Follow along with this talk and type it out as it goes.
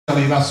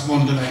last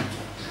Monday.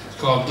 It's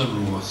called The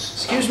Rose.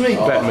 Excuse me.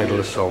 Bette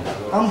Midler song.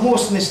 I'm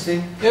hosting this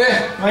thing.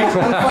 Yeah. Right?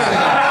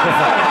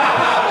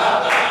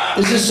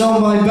 This is a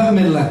song by Bette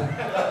Midler.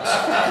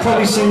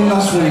 Probably singing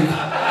last week.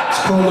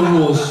 It's called The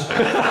Rose.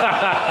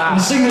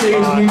 And singing it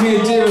is me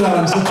and David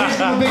Allen. So please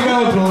give a big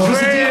round of applause.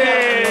 Mr. David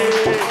Allen.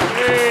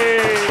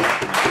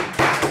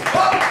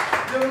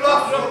 You've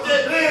lost from the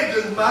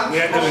Rangers, man.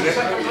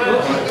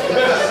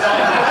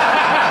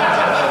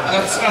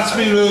 That's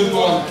me rude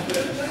one.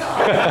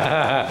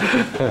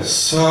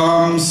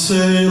 Some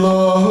say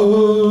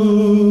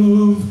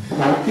love,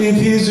 it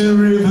is a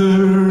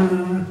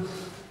river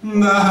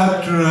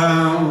that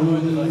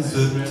drowns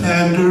the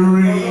tender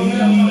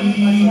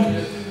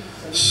reed.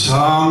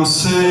 Some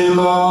say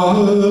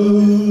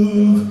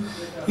love,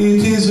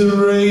 it is a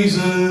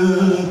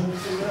razor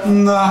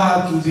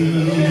that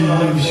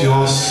leaves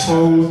your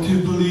soul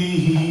to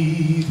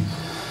bleed.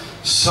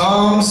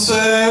 Some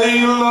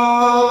say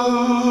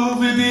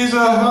love, it is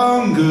a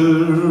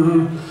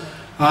hunger,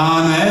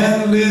 an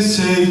endless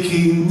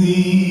aching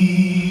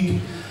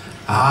need.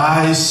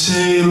 I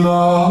say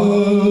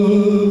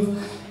love,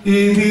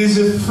 it is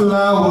a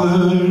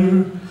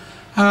flower,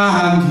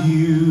 and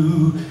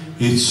you,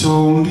 its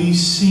only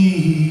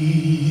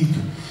seed.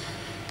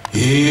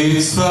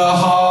 It's the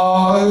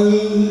heart,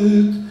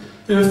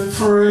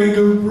 afraid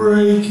of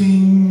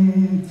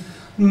breaking,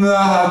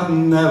 that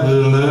never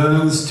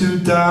learns to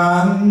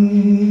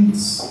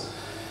dance.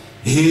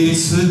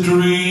 It's the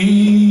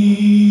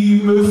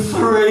dream,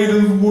 afraid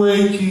of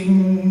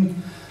waking,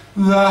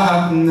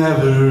 that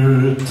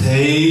never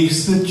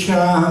takes the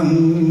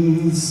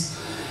chance.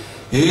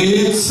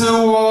 It's the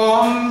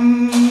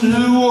one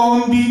who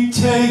won't be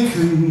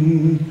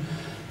taken,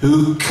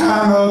 who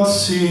cannot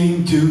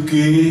seem to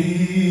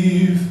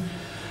give,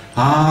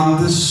 and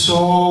the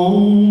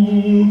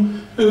soul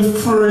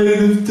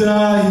afraid of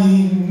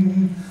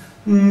dying,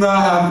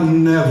 that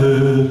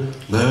never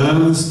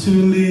learns to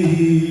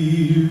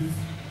live.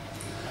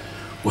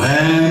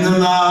 When the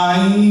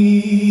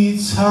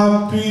nights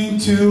have been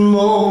too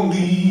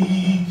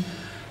lonely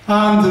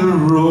and the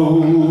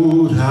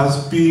road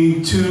has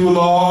been too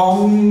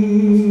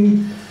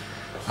long,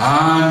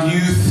 and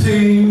you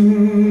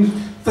think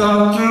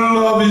that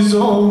love is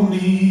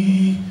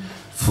only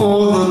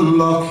for the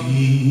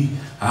lucky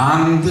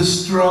and the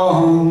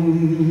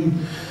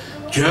strong,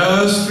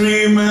 just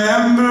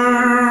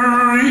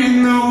remember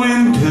in the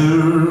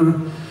winter,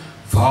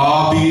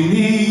 far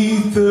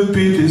beneath the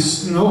bitter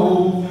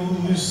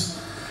snows,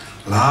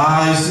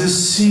 lies the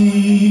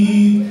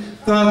seed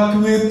that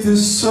with the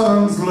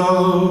sun's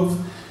love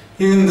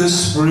in the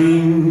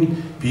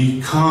spring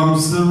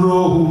becomes the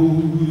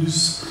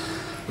rose.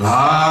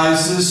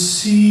 Lies the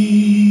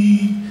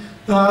seed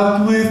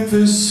that with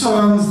the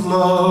sun's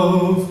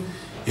love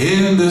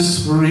in the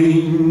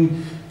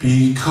spring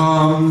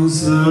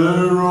becomes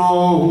the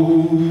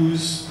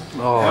rose.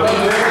 Oh.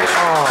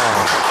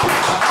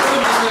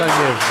 Thank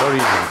you, very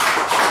good.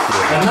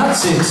 And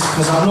that's it,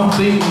 because I'm not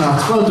beating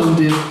that. Well done,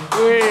 Dave.